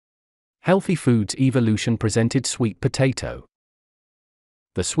Healthy Foods Evolution presented sweet potato.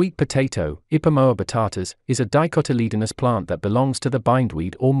 The sweet potato, Ipomoea batatas, is a dicotyledonous plant that belongs to the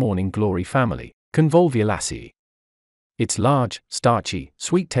bindweed or morning glory family, Convolvulaceae. Its large, starchy,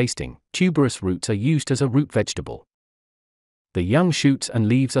 sweet-tasting, tuberous roots are used as a root vegetable. The young shoots and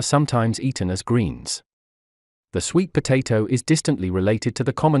leaves are sometimes eaten as greens. The sweet potato is distantly related to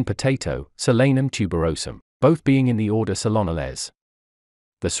the common potato, Solanum tuberosum, both being in the order Solanales.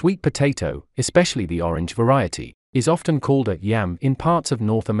 The sweet potato, especially the orange variety, is often called a yam in parts of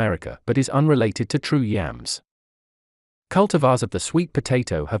North America but is unrelated to true yams. Cultivars of the sweet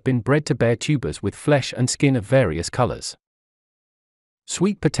potato have been bred to bear tubers with flesh and skin of various colors.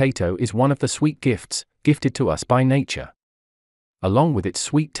 Sweet potato is one of the sweet gifts, gifted to us by nature. Along with its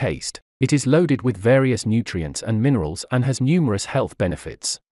sweet taste, it is loaded with various nutrients and minerals and has numerous health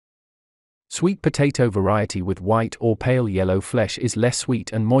benefits. Sweet potato variety with white or pale yellow flesh is less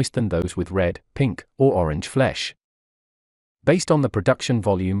sweet and moist than those with red, pink, or orange flesh. Based on the production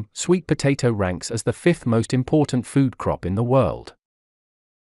volume, sweet potato ranks as the 5th most important food crop in the world.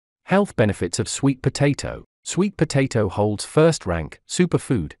 Health benefits of sweet potato. Sweet potato holds first rank,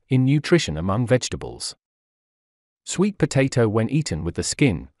 superfood, in nutrition among vegetables. Sweet potato, when eaten with the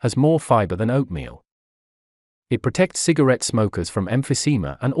skin, has more fiber than oatmeal. It protects cigarette smokers from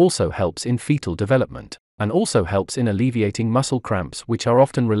emphysema and also helps in fetal development, and also helps in alleviating muscle cramps, which are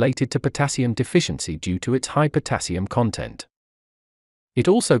often related to potassium deficiency due to its high potassium content. It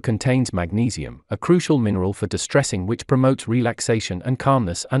also contains magnesium, a crucial mineral for distressing, which promotes relaxation and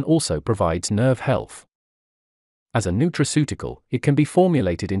calmness and also provides nerve health. As a nutraceutical, it can be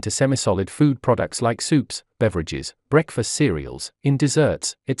formulated into semi-solid food products like soups, beverages, breakfast cereals, in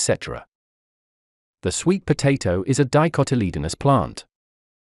desserts, etc. The sweet potato is a dicotyledonous plant.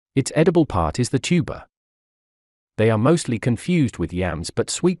 Its edible part is the tuber. They are mostly confused with yams, but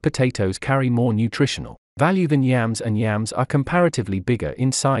sweet potatoes carry more nutritional value than yams, and yams are comparatively bigger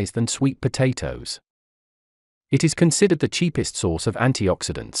in size than sweet potatoes. It is considered the cheapest source of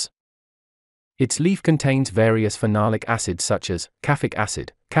antioxidants. Its leaf contains various phenolic acids such as caffeic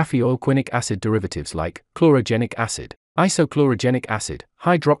acid, caffeoquinic acid derivatives like chlorogenic acid, isochlorogenic acid,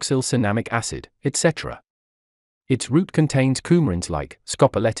 hydroxylcinnamic acid, etc. Its root contains coumarins like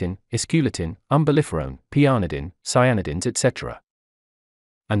scopoletin, esculetin, umbelliferone, pianidin, cyanidins, etc.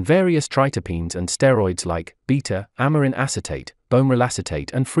 and various triterpenes and steroids like beta-amyrin acetate, bomeryl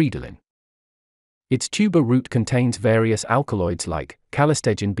acetate, and fridolin. Its tuber root contains various alkaloids like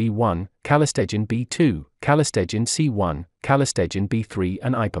callistegin B1, callistegin B2, callistegin C1, callistegin B3,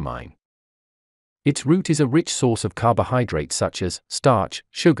 and ipamine. Its root is a rich source of carbohydrates such as starch,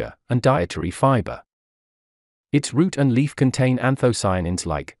 sugar, and dietary fiber. Its root and leaf contain anthocyanins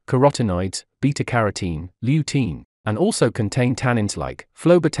like carotenoids, beta-carotene, lutein, and also contain tannins like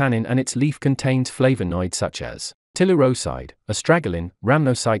phlobotannin, and its leaf contains flavonoids such as telluroside, astragalin,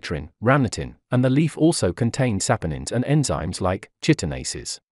 rhamnocitrin, rhamnotin, and the leaf also contains saponins and enzymes like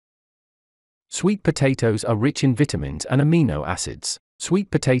chitinases. Sweet potatoes are rich in vitamins and amino acids.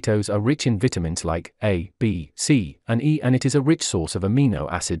 Sweet potatoes are rich in vitamins like A, B, C, and E, and it is a rich source of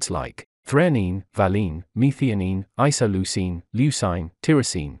amino acids like threonine, valine, methionine, isoleucine, leucine,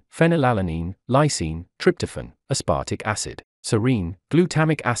 tyrosine, phenylalanine, lysine, tryptophan, aspartic acid, serine,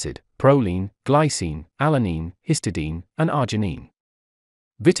 glutamic acid, proline, glycine, alanine, histidine, and arginine.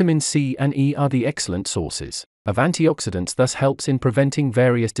 Vitamins C and E are the excellent sources of antioxidants, thus helps in preventing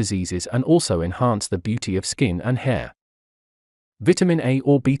various diseases and also enhance the beauty of skin and hair. Vitamin A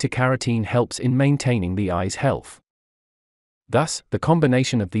or beta-carotene helps in maintaining the eye's health. Thus, the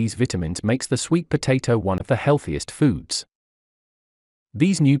combination of these vitamins makes the sweet potato one of the healthiest foods.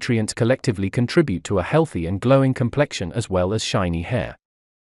 These nutrients collectively contribute to a healthy and glowing complexion as well as shiny hair.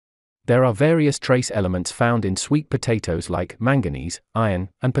 There are various trace elements found in sweet potatoes like manganese, iron,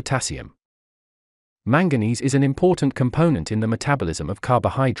 and potassium. Manganese is an important component in the metabolism of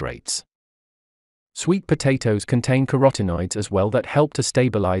carbohydrates. Sweet potatoes contain carotenoids as well that help to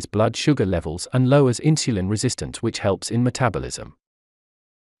stabilize blood sugar levels and lowers insulin resistance, which helps in metabolism.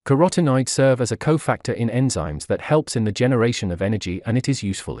 Carotenoids serve as a cofactor in enzymes that helps in the generation of energy, and it is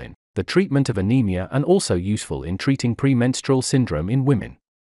useful in the treatment of anemia and also useful in treating premenstrual syndrome in women.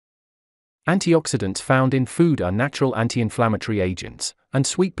 Antioxidants found in food are natural anti-inflammatory agents, and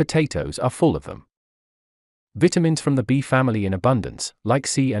sweet potatoes are full of them. Vitamins from the B family in abundance, like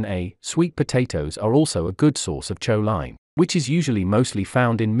C and A. Sweet potatoes are also a good source of choline, which is usually mostly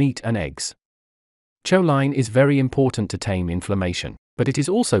found in meat and eggs. Choline is very important to tame inflammation, but it is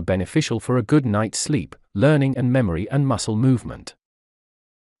also beneficial for a good night's sleep, learning and memory, and muscle movement.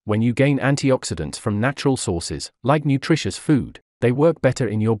 When you gain antioxidants from natural sources, like nutritious food, They work better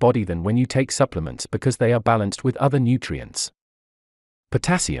in your body than when you take supplements because they are balanced with other nutrients.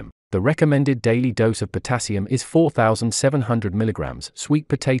 Potassium. The recommended daily dose of potassium is 4,700 mg. Sweet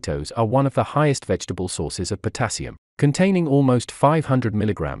potatoes are one of the highest vegetable sources of potassium, containing almost 500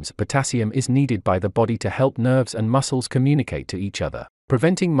 mg. Potassium is needed by the body to help nerves and muscles communicate to each other,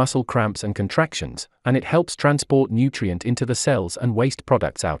 preventing muscle cramps and contractions, and it helps transport nutrient into the cells and waste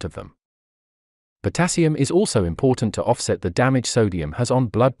products out of them. Potassium is also important to offset the damage sodium has on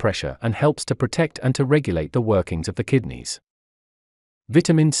blood pressure and helps to protect and to regulate the workings of the kidneys.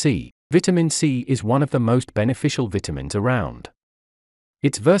 Vitamin C. Vitamin C is one of the most beneficial vitamins around.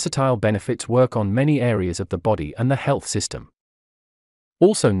 Its versatile benefits work on many areas of the body and the health system.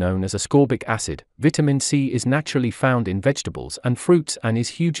 Also known as ascorbic acid, vitamin C is naturally found in vegetables and fruits and is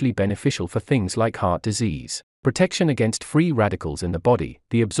hugely beneficial for things like heart disease, protection against free radicals in the body,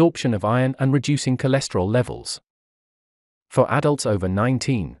 the absorption of iron, and reducing cholesterol levels. For adults over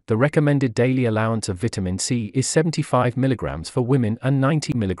 19, the recommended daily allowance of vitamin C is 75 mg for women and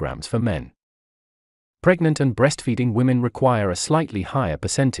 90 mg for men. Pregnant and breastfeeding women require a slightly higher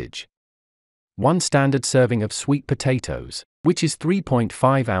percentage. One standard serving of sweet potatoes, which is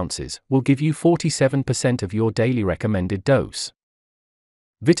 3.5 ounces, will give you 47% of your daily recommended dose.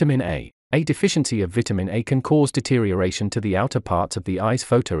 Vitamin A. A deficiency of vitamin A can cause deterioration to the outer parts of the eye's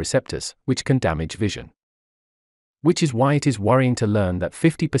photoreceptors, which can damage vision. Which is why it is worrying to learn that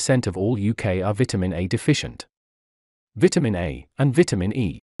 50% of all UK are vitamin A deficient. Vitamin A and vitamin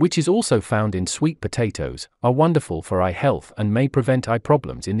E, which is also found in sweet potatoes, are wonderful for eye health and may prevent eye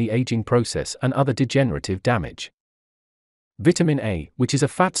problems in the aging process and other degenerative damage. Vitamin A, which is a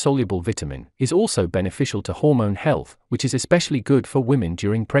fat-soluble vitamin, is also beneficial to hormone health, which is especially good for women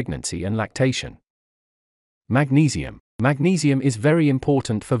during pregnancy and lactation. Magnesium. Magnesium is very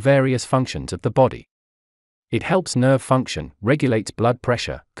important for various functions of the body. It helps nerve function, regulates blood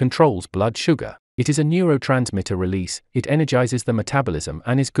pressure, controls blood sugar. It is a neurotransmitter release, it energizes the metabolism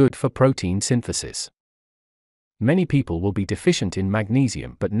and is good for protein synthesis. Many people will be deficient in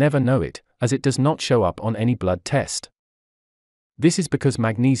magnesium but never know it, as it does not show up on any blood test. This is because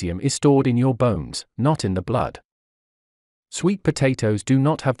magnesium is stored in your bones, not in the blood. Sweet potatoes do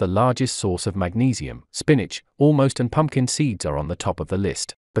not have the largest source of magnesium. Spinach, almost, and pumpkin seeds are on the top of the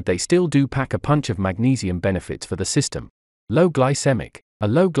list, but they still do pack a punch of magnesium benefits for the system. Low glycemic. A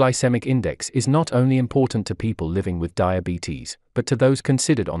low glycemic index is not only important to people living with diabetes, but to those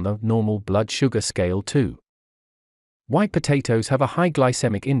considered on the normal blood sugar scale too. White potatoes have a high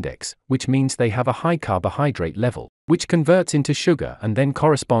glycemic index, which means they have a high carbohydrate level, which converts into sugar and then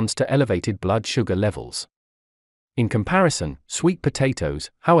corresponds to elevated blood sugar levels. In comparison, sweet potatoes,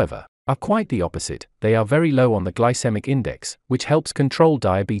 however, are quite the opposite. They are very low on the glycemic index, which helps control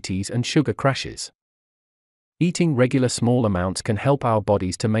diabetes and sugar crashes. Eating regular small amounts can help our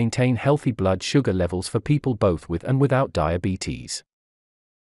bodies to maintain healthy blood sugar levels for people both with and without diabetes.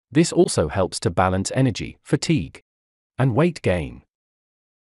 This also helps to balance energy, fatigue, and weight gain.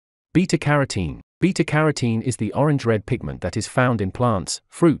 Beta-carotene. Beta-carotene is the orange-red pigment that is found in plants,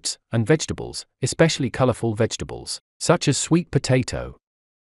 fruits, and vegetables, especially colorful vegetables, such as sweet potato.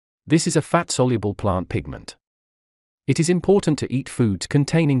 This is a fat-soluble plant pigment. It is important to eat foods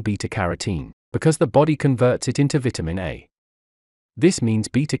containing beta-carotene, because the body converts it into vitamin A. This means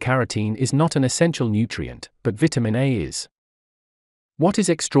beta-carotene is not an essential nutrient, but vitamin A is. What is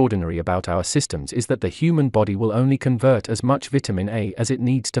extraordinary about our systems is that the human body will only convert as much vitamin A as it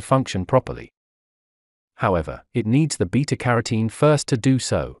needs to function properly. However, it needs the beta-carotene first to do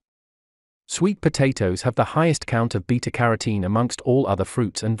so. Sweet potatoes have the highest count of beta-carotene amongst all other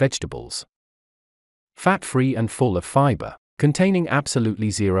fruits and vegetables. Fat-free and full of fiber. Containing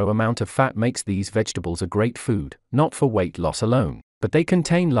absolutely zero amount of fat makes these vegetables a great food, not for weight loss alone, but they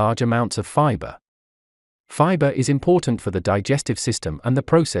contain large amounts of fiber. Fiber is important for the digestive system and the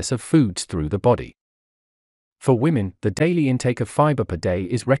process of foods through the body. For women, the daily intake of fiber per day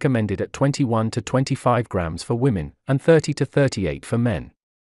is recommended at 21 to 25 grams for women, and 30 to 38 for men.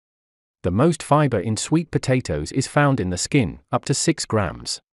 The most fiber in sweet potatoes is found in the skin, up to 6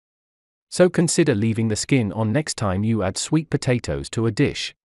 grams. So consider leaving the skin on next time you add sweet potatoes to a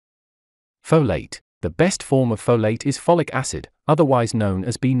dish. Folate. The best form of folate is folic acid, otherwise known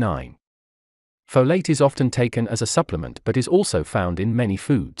as B9. Folate is often taken as a supplement but is also found in many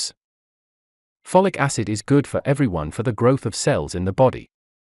foods. Folic acid is good for everyone for the growth of cells in the body.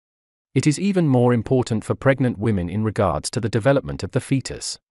 It is even more important for pregnant women in regards to the development of the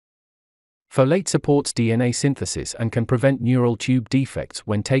fetus. Folate supports DNA synthesis and can prevent neural tube defects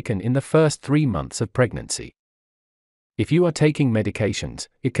when taken in the first 3 months of pregnancy. If you are taking medications,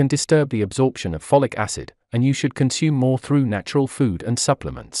 it can disturb the absorption of folic acid, and you should consume more through natural food and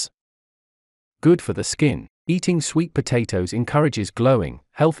supplements. Good for the skin. Eating sweet potatoes encourages glowing,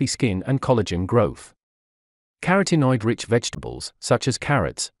 healthy skin and collagen growth. Carotenoid-rich vegetables, such as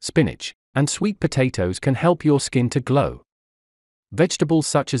carrots, spinach, and sweet potatoes can help your skin to glow. Vegetables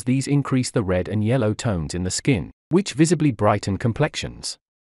such as these increase the red and yellow tones in the skin, which visibly brighten complexions.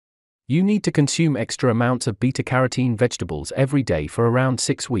 You need to consume extra amounts of beta-carotene vegetables every day for around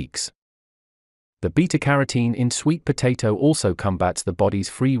 6 weeks. The beta-carotene in sweet potato also combats the body's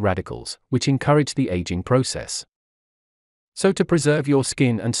free radicals, which encourage the aging process. So to preserve your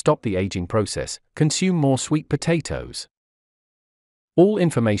skin and stop the aging process, consume more sweet potatoes. All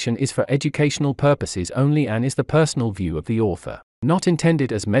information is for educational purposes only and is the personal view of the author, not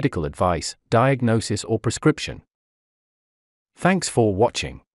intended as medical advice, diagnosis or prescription. Thanks for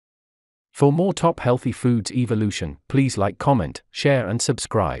watching. For more top healthy foods evolution, please like, comment, share and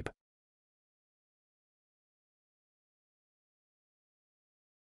subscribe.